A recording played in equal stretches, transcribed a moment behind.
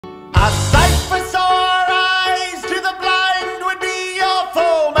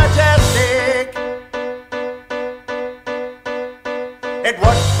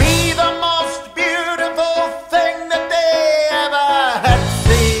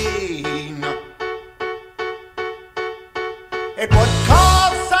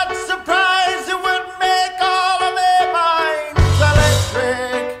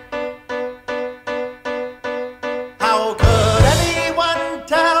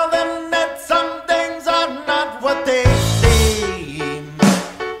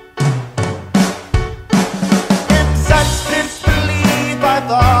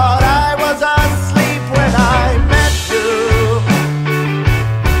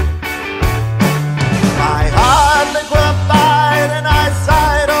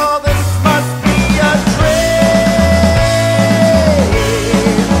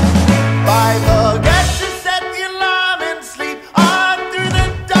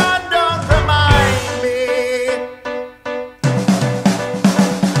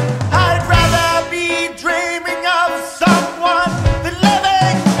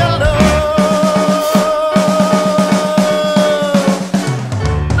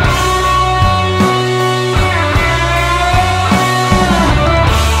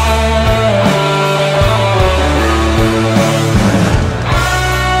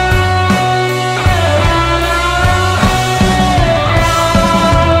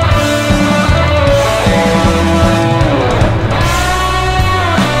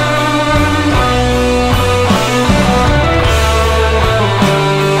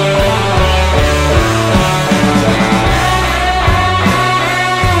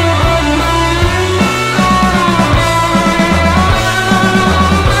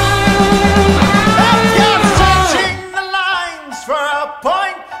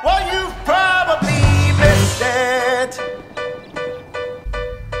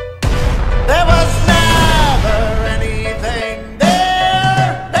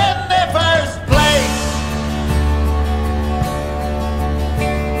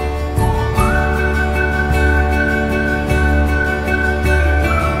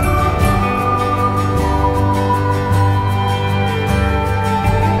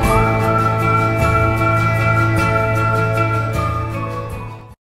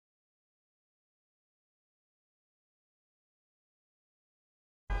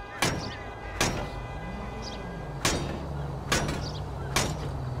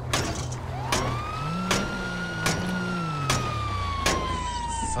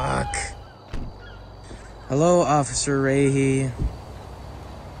Hello, Officer Rahe.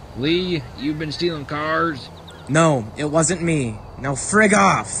 Lee, you've been stealing cars? No, it wasn't me. Now frig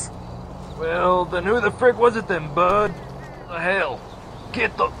off! Well, then who the frick was it then, bud? The hell?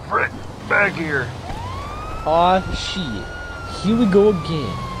 Get the frick back here. Aw, shit. Here we go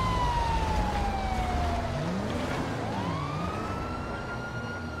again.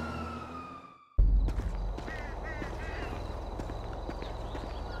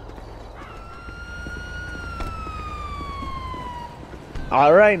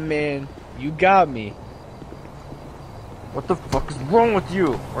 Alright, man. You got me. What the fuck is wrong with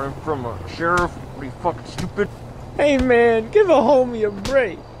you? Running from a sheriff? What are you, fucking stupid? Hey, man. Give a homie a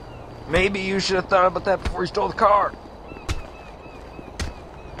break. Maybe you should have thought about that before you stole the car.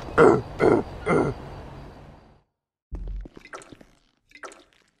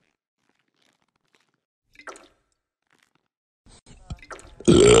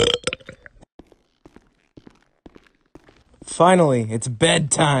 Finally, it's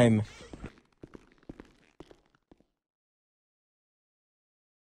bedtime.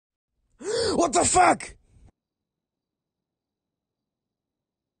 What the fuck?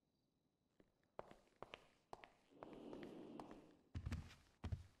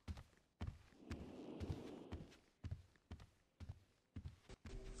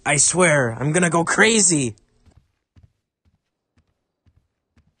 I swear, I'm gonna go crazy.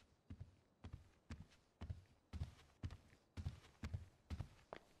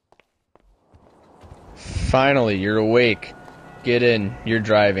 Finally, you're awake. Get in. You're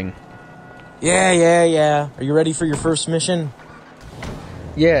driving. Yeah. Are you ready for your first mission?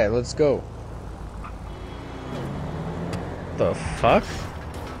 Yeah, let's go. The fuck?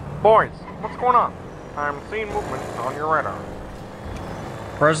 Boys, what's going on? I'm seeing movement on your radar.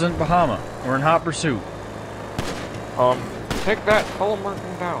 President Bahama, we're in hot pursuit. Take that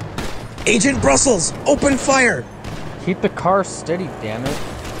telemarketing down. Agent Brussels, open fire! Keep the car steady, damn it.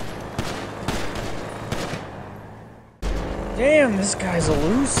 Damn, this guy's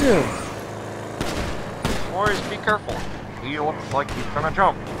elusive. Boys, be careful. He looks like he's gonna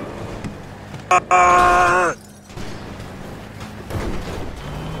jump.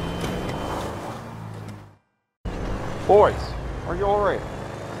 Boys, are you alright?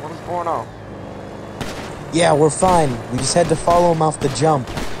 What is going on? Yeah, we're fine. We just had to follow him off the jump.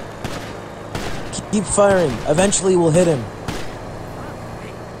 Keep firing. Eventually we'll hit him.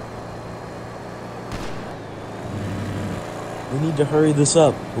 We need to hurry this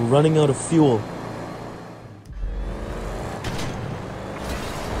up. We're running out of fuel.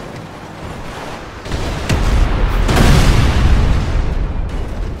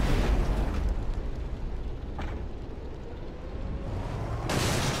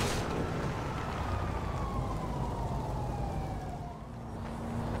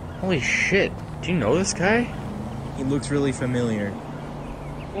 Holy shit. Do you know this guy? He looks really familiar.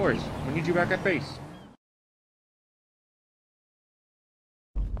 Boys, we need you back at base.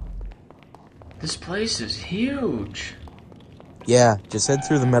 This place is huge. Yeah, just head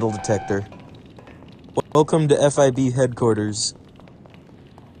through the metal detector. Welcome to FIB headquarters.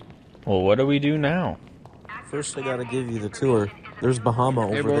 Well, what do we do now? First, I gotta give you the tour. There's Bahama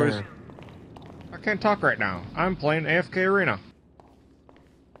over boys. there. I can't talk right now. I'm playing AFK Arena.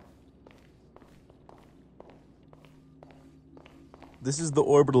 This is the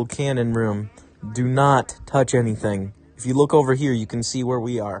orbital cannon room. Do not touch anything. If you look over here, you can see where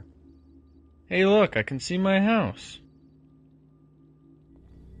we are. Hey, look, I can see my house.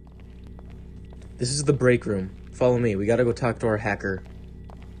 This is the break room. Follow me. We gotta go talk to our hacker.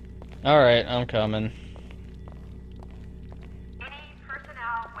 Alright, I'm coming.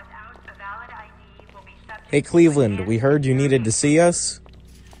 Hey, Cleveland, we heard you needed to see us?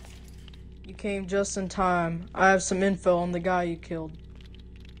 You came just in time. I have some info on the guy you killed.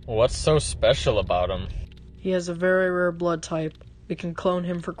 What's so special about him? He has a very rare blood type. We can clone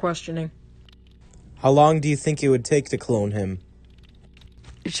him for questioning. How long do you think it would take to clone him?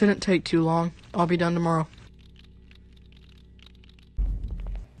 It shouldn't take too long. I'll be done tomorrow.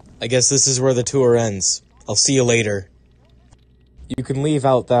 I guess this is where the tour ends. I'll see you later. You can leave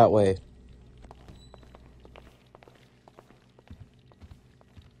out that way.